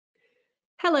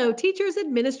Hello, teachers,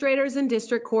 administrators, and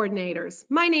district coordinators.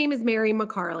 My name is Mary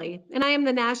McCarley, and I am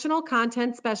the National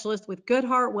Content Specialist with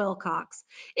Goodheart-Willcox.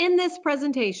 In this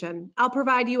presentation, I'll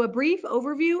provide you a brief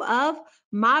overview of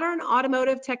modern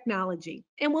automotive technology,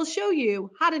 and we'll show you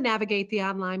how to navigate the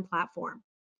online platform.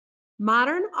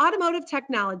 Modern automotive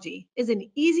technology is an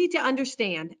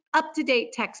easy-to-understand,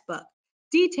 up-to-date textbook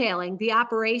detailing the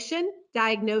operation,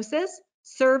 diagnosis,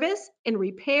 service, and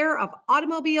repair of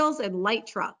automobiles and light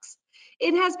trucks.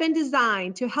 It has been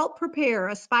designed to help prepare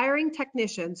aspiring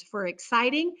technicians for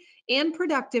exciting and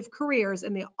productive careers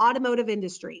in the automotive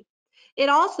industry. It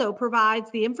also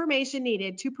provides the information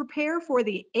needed to prepare for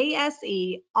the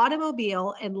ASE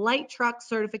automobile and light truck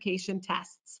certification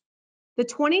tests. The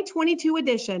 2022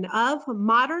 edition of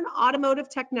Modern Automotive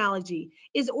Technology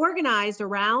is organized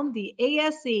around the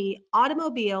ASE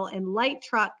automobile and light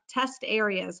truck test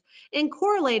areas and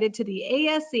correlated to the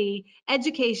ASE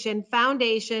Education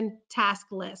Foundation task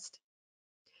list.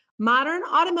 Modern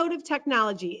automotive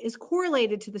technology is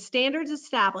correlated to the standards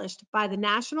established by the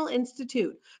National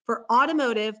Institute for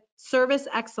Automotive Service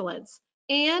Excellence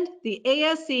and the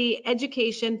ASE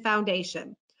Education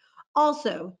Foundation.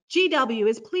 Also, GW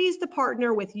is pleased to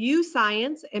partner with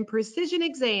U-Science and Precision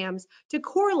Exams to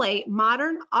correlate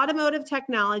modern automotive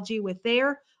technology with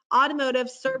their Automotive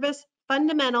Service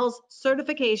Fundamentals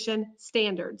Certification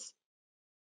standards.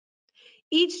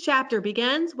 Each chapter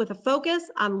begins with a focus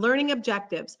on learning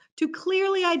objectives to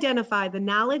clearly identify the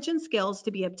knowledge and skills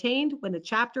to be obtained when the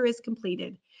chapter is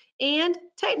completed, and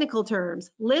technical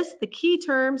terms list the key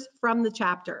terms from the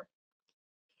chapter.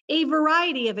 A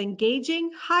variety of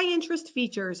engaging, high-interest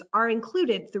features are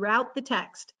included throughout the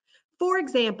text. For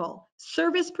example,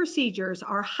 service procedures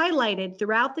are highlighted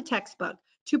throughout the textbook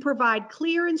to provide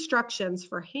clear instructions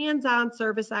for hands-on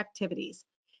service activities.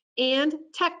 And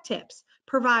tech tips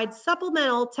provide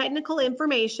supplemental technical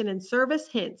information and service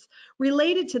hints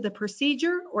related to the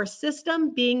procedure or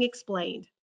system being explained.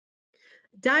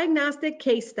 Diagnostic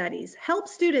case studies help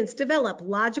students develop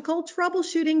logical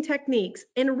troubleshooting techniques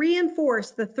and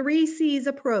reinforce the 3C's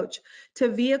approach to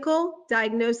vehicle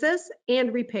diagnosis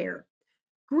and repair.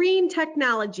 Green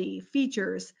technology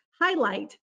features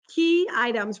highlight key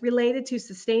items related to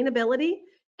sustainability,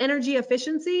 energy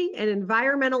efficiency, and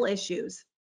environmental issues.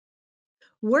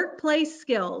 Workplace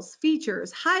skills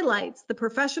features highlights the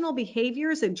professional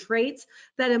behaviors and traits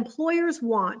that employers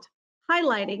want,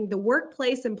 highlighting the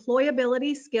workplace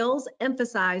employability skills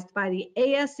emphasized by the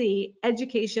ASE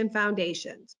Education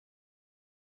Foundations.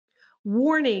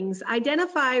 Warnings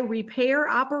identify repair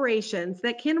operations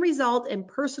that can result in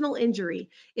personal injury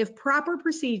if proper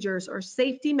procedures or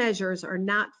safety measures are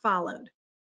not followed.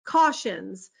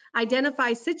 Cautions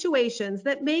identify situations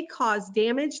that may cause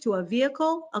damage to a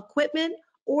vehicle, equipment,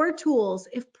 or tools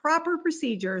if proper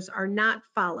procedures are not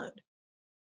followed.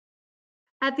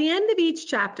 At the end of each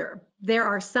chapter, there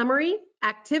are summary,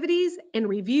 activities, and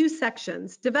review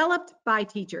sections developed by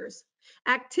teachers.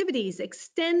 Activities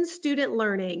extend student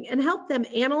learning and help them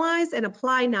analyze and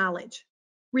apply knowledge.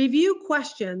 Review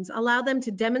questions allow them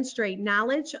to demonstrate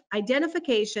knowledge,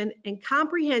 identification, and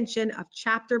comprehension of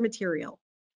chapter material.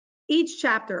 Each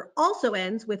chapter also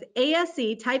ends with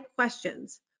ASE type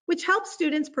questions, which helps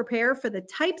students prepare for the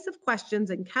types of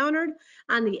questions encountered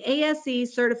on the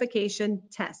ASE certification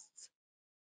tests.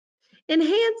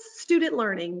 Enhance student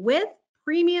learning with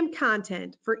premium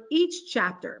content for each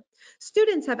chapter.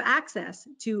 Students have access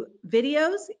to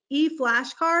videos,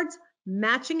 e-flashcards,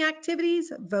 matching activities,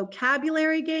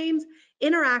 vocabulary games,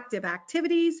 interactive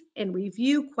activities, and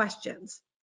review questions.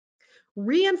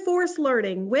 Reinforce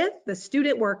learning with the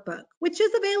student workbook, which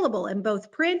is available in both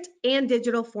print and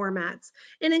digital formats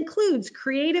and includes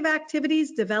creative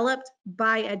activities developed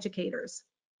by educators.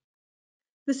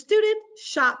 The Student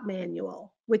Shop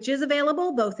Manual, which is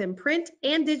available both in print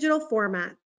and digital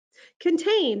format,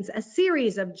 contains a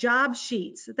series of job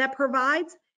sheets that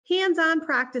provides hands-on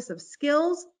practice of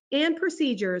skills and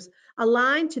procedures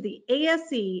aligned to the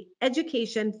ASE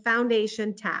Education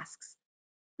Foundation tasks.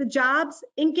 The jobs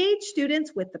engage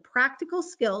students with the practical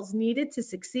skills needed to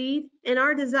succeed and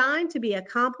are designed to be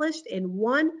accomplished in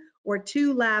 1 or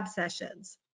 2 lab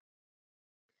sessions.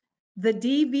 The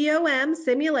DVOM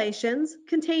simulations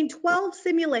contain 12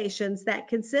 simulations that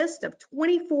consist of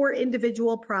 24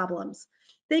 individual problems.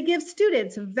 They give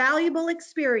students valuable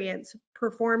experience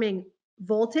performing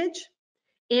voltage,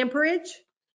 amperage,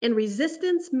 and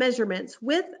resistance measurements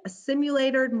with a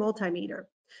simulated multimeter.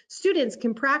 Students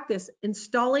can practice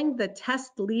installing the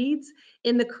test leads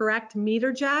in the correct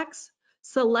meter jacks,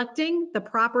 selecting the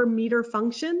proper meter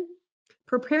function,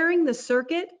 preparing the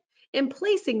circuit, and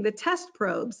placing the test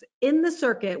probes in the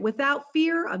circuit without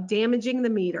fear of damaging the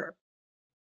meter.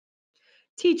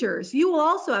 Teachers, you will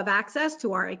also have access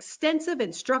to our extensive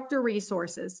instructor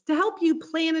resources to help you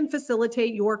plan and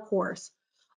facilitate your course.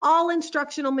 All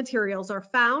instructional materials are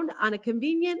found on a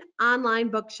convenient online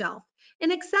bookshelf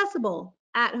and accessible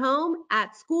at home,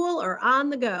 at school, or on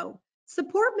the go.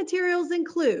 Support materials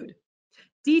include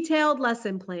detailed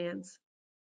lesson plans,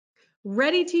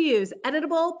 ready-to-use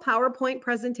editable PowerPoint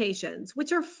presentations,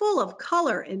 which are full of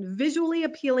color and visually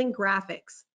appealing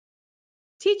graphics.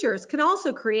 Teachers can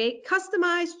also create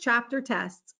customized chapter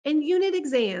tests and unit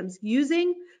exams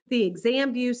using the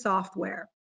ExamView software.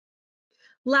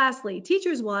 Lastly,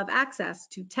 teachers will have access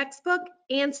to textbook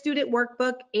and student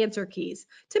workbook answer keys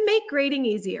to make grading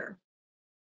easier.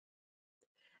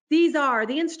 These are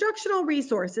the instructional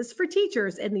resources for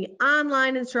teachers in the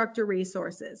online instructor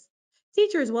resources.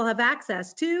 Teachers will have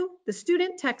access to the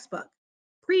student textbook,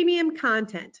 premium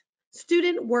content,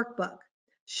 student workbook,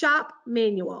 shop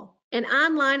manual, and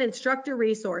online instructor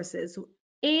resources,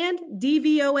 and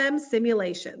DVOM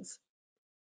simulations.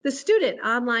 The student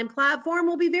online platform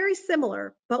will be very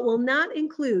similar, but will not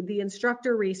include the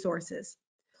instructor resources.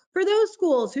 For those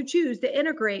schools who choose to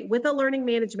integrate with a learning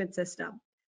management system,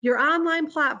 your online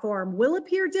platform will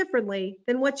appear differently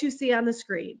than what you see on the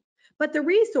screen, but the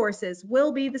resources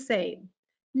will be the same.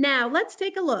 Now let's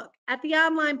take a look at the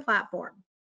online platform.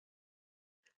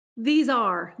 These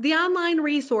are the online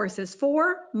resources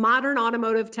for Modern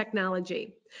Automotive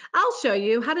Technology. I'll show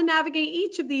you how to navigate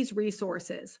each of these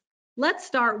resources. Let's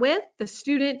start with the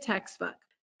student textbook.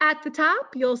 At the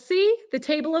top, you'll see the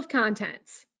table of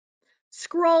contents.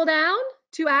 Scroll down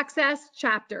to access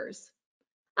chapters.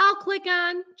 I'll click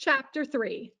on Chapter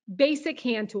 3, Basic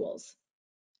Hand Tools.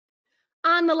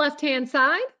 On the left-hand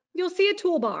side, you'll see a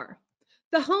toolbar.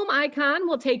 The home icon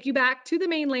will take you back to the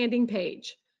main landing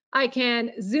page. I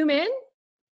can zoom in,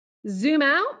 zoom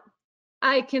out.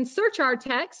 I can search our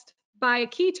text by a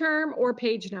key term or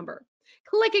page number.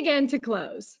 Click again to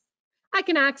close. I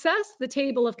can access the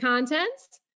table of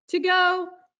contents to go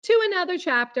to another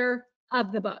chapter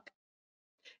of the book.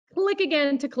 Click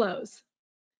again to close.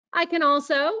 I can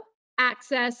also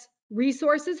access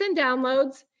resources and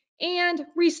downloads and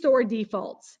restore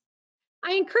defaults.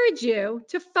 I encourage you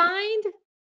to find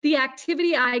the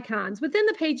activity icons within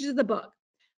the pages of the book.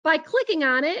 By clicking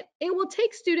on it, it will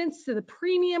take students to the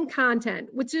premium content,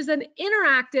 which is an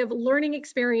interactive learning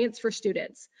experience for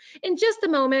students. In just a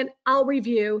moment, I'll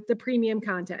review the premium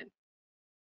content.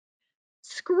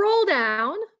 Scroll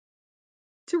down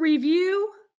to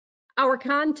review our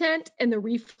content in the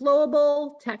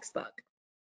reflowable textbook.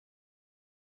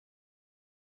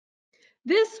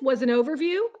 This was an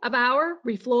overview of our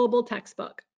reflowable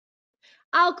textbook.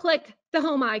 I'll click the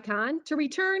home icon to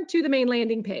return to the main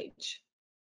landing page.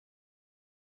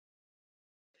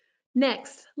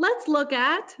 Next, let's look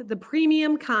at the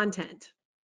premium content.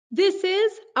 This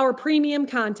is our premium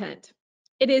content.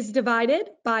 It is divided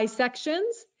by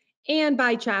sections and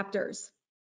by chapters.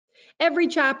 Every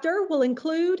chapter will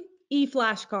include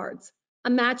e-flashcards, a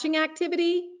matching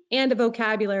activity, and a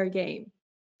vocabulary game.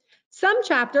 Some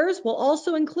chapters will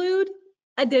also include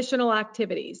additional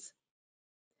activities.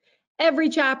 Every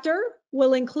chapter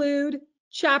will include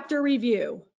chapter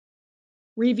review,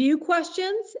 review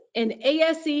questions, and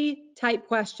ASE type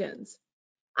questions.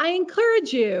 I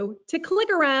encourage you to click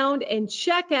around and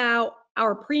check out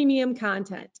our premium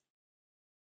content.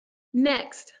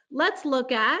 Next, let's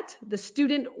look at the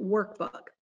student workbook.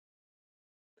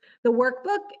 The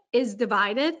workbook is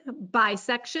divided by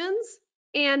sections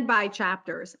and by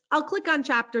chapters. I'll click on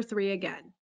chapter 3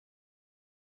 again.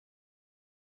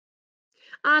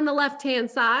 On the left-hand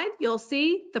side, you'll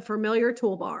see the familiar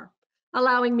toolbar,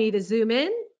 allowing me to zoom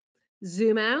in,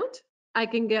 zoom out. I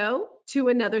can go to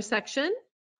another section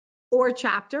or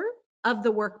chapter of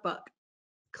the workbook.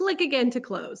 Click again to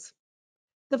close.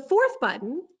 The fourth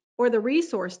button, or the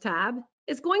resource tab,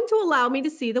 is going to allow me to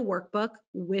see the workbook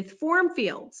with form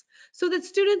fields so that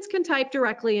students can type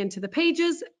directly into the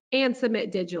pages and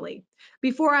submit digitally.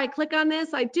 Before I click on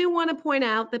this, I do want to point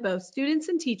out that both students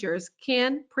and teachers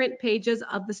can print pages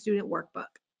of the student workbook.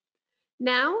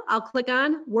 Now I'll click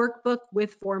on Workbook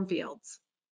with Form Fields.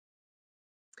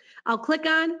 I'll click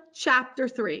on Chapter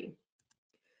 3.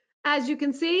 As you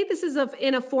can see, this is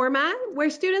in a format where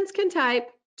students can type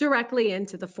directly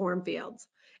into the form fields,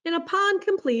 and upon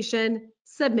completion,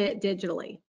 submit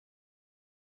digitally.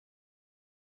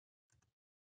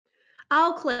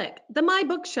 I'll click the My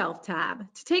Bookshelf tab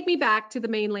to take me back to the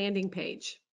main landing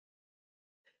page.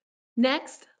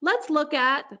 Next, let's look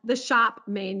at the shop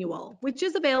manual, which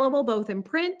is available both in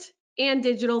print and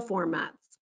digital formats.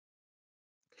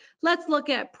 Let's look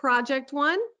at Project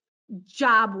 1,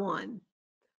 Job 1.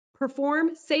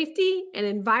 perform safety and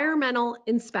environmental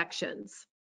inspections.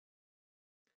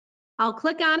 I'll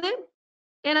click on it,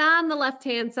 and on the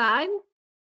left-hand side,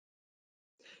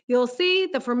 you'll see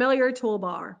the familiar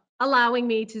toolbar, allowing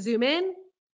me to zoom in,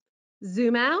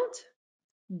 zoom out,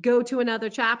 go to another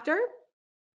chapter,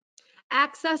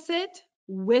 access it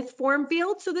with form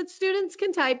fields so that students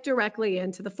can type directly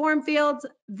into the form fields,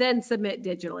 then submit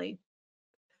digitally.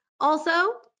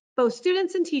 Also, both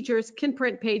students and teachers can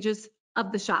print pages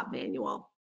of the shop manual.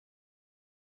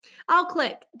 I'll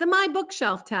click the My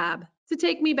Bookshelf tab to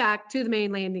take me back to the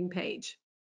main landing page.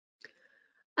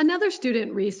 Another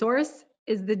student resource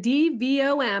is the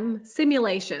DVOM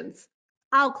simulations.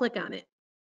 I'll click on it.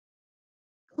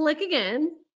 Click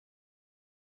again.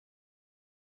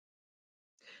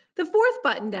 The fourth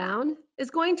button down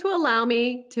is going to allow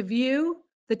me to view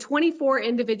the 24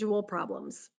 individual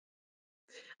problems.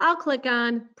 I'll click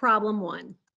on problem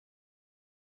 1.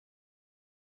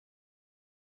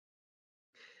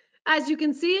 As you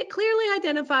can see, it clearly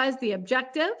identifies the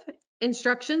objective,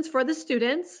 instructions for the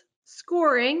students,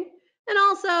 scoring, and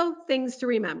also things to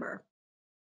remember.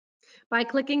 By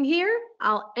clicking here,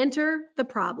 I'll enter the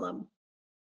problem.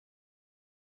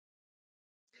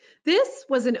 This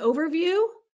was an overview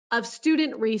of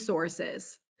student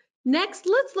resources. Next,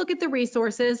 let's look at the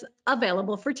resources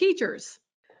available for teachers.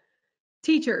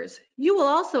 Teachers, you will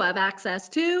also have access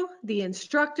to the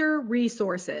instructor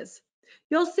resources.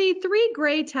 You'll see 3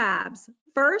 gray tabs.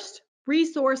 First,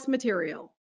 resource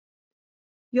material.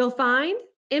 You'll find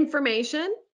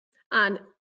information on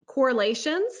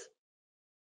correlations,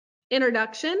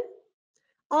 introduction,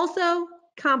 also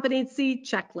competency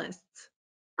checklists.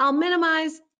 I'll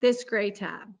minimize this gray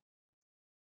tab.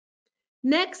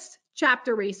 Next,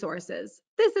 chapter resources.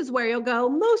 This is where you'll go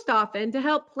most often to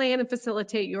help plan and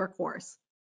facilitate your course.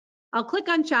 I'll click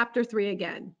on chapter 3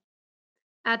 again.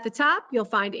 At the top, you'll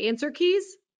find answer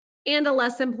keys and a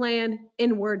lesson plan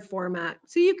in Word format,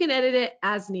 so you can edit it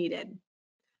as needed.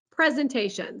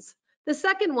 Presentations. The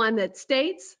second one that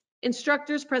states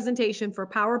instructor's presentation for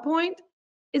PowerPoint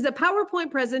is a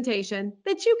PowerPoint presentation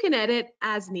that you can edit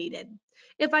as needed.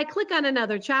 If I click on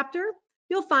another chapter,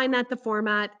 you'll find that the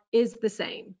format is the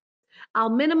same. I'll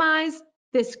minimize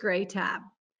this gray tab.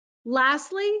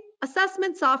 Lastly,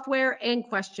 assessment software and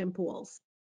question pools.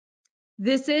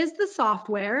 This is the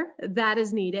software that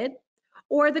is needed,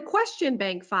 or the question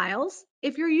bank files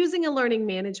if you're using a learning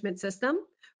management system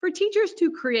for teachers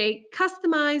to create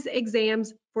customized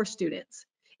exams for students.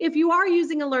 If you are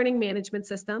using a learning management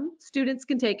system, students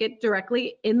can take it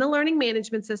directly in the learning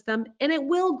management system and it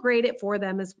will grade it for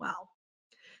them as well.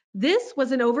 This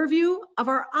was an overview of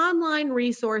our online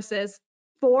resources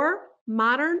for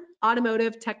Modern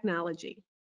Automotive Technology.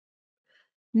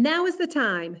 Now is the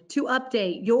time to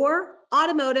update your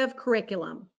automotive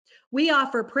curriculum. We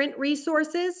offer print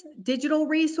resources, digital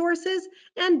resources,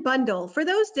 and bundle for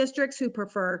those districts who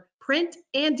prefer print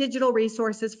and digital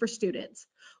resources for students.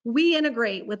 We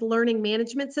integrate with learning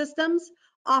management systems,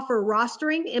 offer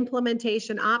rostering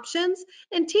implementation options,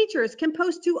 and teachers can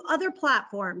post to other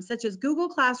platforms such as Google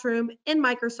Classroom and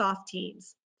Microsoft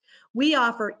Teams. We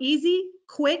offer easy,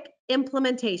 quick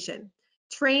implementation,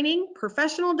 training,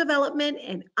 professional development,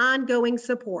 and ongoing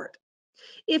support.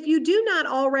 If you do not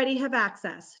already have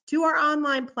access to our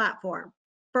online platform,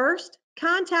 first,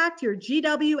 contact your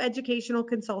GW educational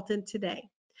consultant today.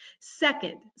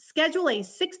 Second, schedule a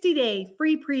 60-day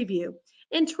free preview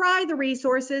and try the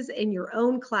resources in your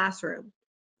own classroom.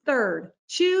 Third,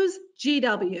 choose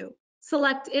GW.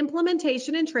 Select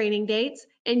implementation and training dates,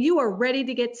 and you are ready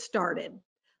to get started.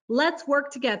 Let's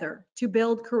work together to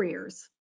build careers.